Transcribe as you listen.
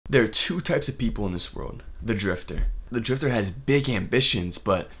There are two types of people in this world. The drifter. The drifter has big ambitions,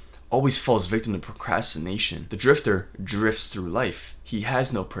 but always falls victim to procrastination. The drifter drifts through life. He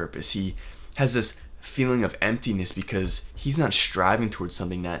has no purpose. He has this feeling of emptiness because he's not striving towards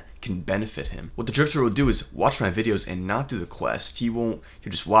something that can benefit him. What the drifter will do is watch my videos and not do the quest. He'll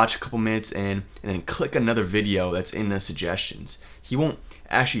just watch a couple minutes and then click another video that's in the suggestions. He won't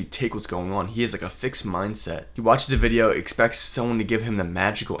actually take what's going on. He has like a fixed mindset. He watches the video, expects someone to give him the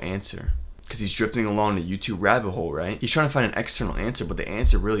magical answer, because he's drifting along the YouTube rabbit hole, right? He's trying to find an external answer, but the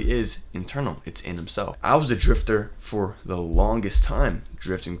answer really is internal. It's in himself. I was a drifter for the longest time,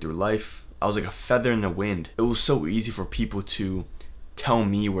 drifting through life. I was like a feather in the wind. It was so easy for people to tell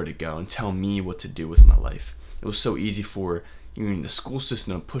me where to go and tell me what to do with my life. It was so easy for even the school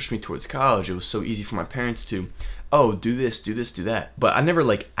system to push me towards college. It was so easy for my parents to, oh, do this, do this, do that. But I never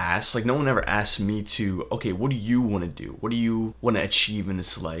like asked, like no one ever asked me to, okay, what do you want to do? What do you want to achieve in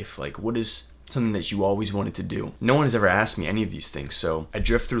this life? Like what is something that you always wanted to do? No one has ever asked me any of these things. So I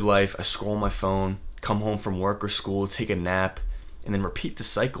drift through life, I scroll my phone, come home from work or school, take a nap, and then repeat the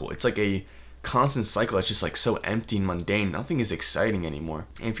cycle. It's like a constant cycle that's just like so empty and mundane. Nothing is exciting anymore.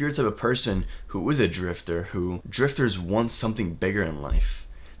 And if you're the type of person who is a drifter, drifters want something bigger in life.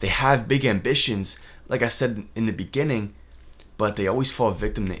 They have big ambitions, like I said in the beginning, but they always fall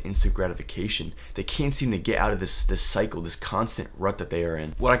victim to instant gratification. They can't seem to get out of this cycle, this constant rut that they are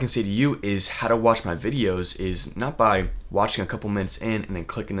in. What I can say to you is how to watch my videos is not by watching a couple minutes in and then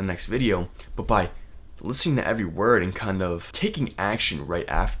clicking the next video, but by listening to every word and kind of taking action right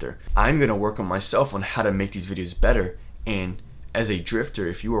after. I'm gonna work on myself on how to make these videos better. And as a drifter,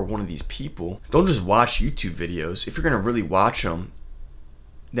 if you are one of these people, don't just watch YouTube videos. If you're gonna really watch them,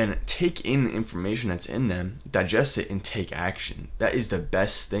 then take in the information that's in them, digest it, and take action. That is the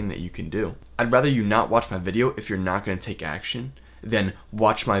best thing that you can do. I'd rather you not watch my video if you're not gonna take action than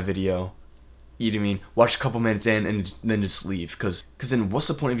watch my video, you know what I mean, watch a couple minutes in and then just leave, because then what's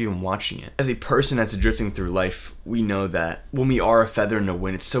the point of even watching it? As a person that's drifting through life, we know that when we are a feather in the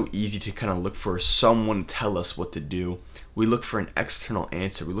wind, it's so easy to kind of look for someone to tell us what to do. We look for an external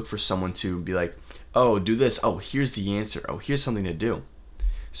answer. We look for someone to be like, oh, do this, oh, here's the answer, oh, here's something to do.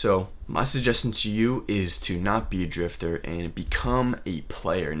 So my suggestion to you is to not be a drifter and become a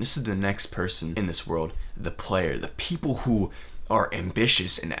player. And this is the next person in this world, the player, the people who are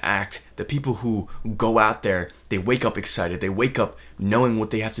ambitious and act, the people who go out there, they wake up excited, they wake up knowing what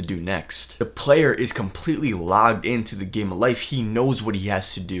they have to do next. The player is completely logged into the game of life. He knows what he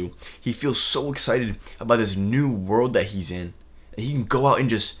has to do. He feels so excited about this new world that he's in. He can go out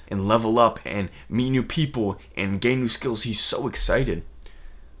and level up and meet new people and gain new skills. He's so excited.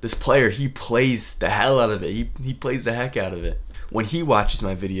 This player, he plays the hell out of it. He plays the heck out of it. When he watches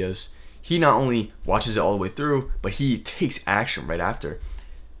my videos, he not only watches it all the way through, but he takes action right after.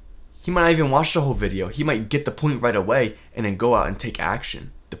 He might not even watch the whole video. He might get the point right away and then go out and take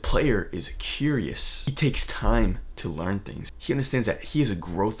action. The player is curious. He takes time to learn things. He understands that he has a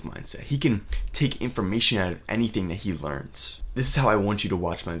growth mindset. He can take information out of anything that he learns. This is how I want you to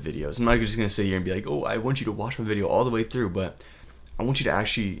watch my videos. I'm not just gonna sit here and be like, oh, I want you to watch my video all the way through, but I want you to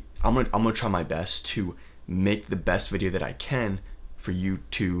actually, I'm gonna try my best to make the best video that I can for you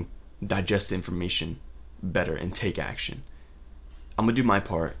to digest the information better and take action. I'm gonna do my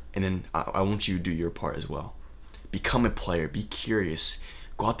part, and then I want you to do your part as well. Become a player, be curious,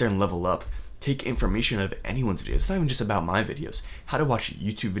 go out there and level up. Take information out of anyone's videos. It's not even just about my videos. How to watch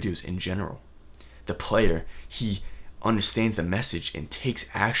YouTube videos in general. The player, he understands the message and takes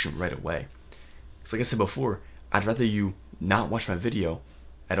action right away. It's like I said before, I'd rather you not watch my video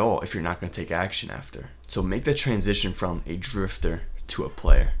at all if you're not gonna take action after. So make that transition from a drifter to a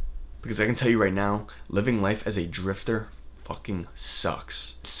player. Because I can tell you right now, living life as a drifter fucking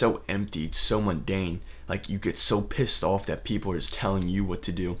sucks. It's so empty, it's so mundane. Like you get so pissed off that people are just telling you what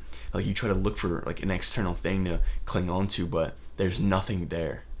to do. Like you try to look for like an external thing to cling on to, but there's nothing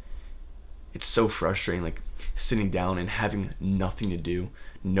there. It's so frustrating, like sitting down and having nothing to do,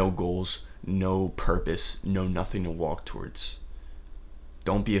 no goals, no purpose, no nothing to walk towards.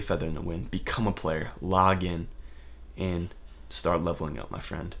 Don't be a feather in the wind. Become a player. Log in and start leveling up, my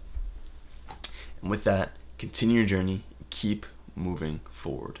friend. And with that, continue your journey. Keep moving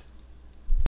forward.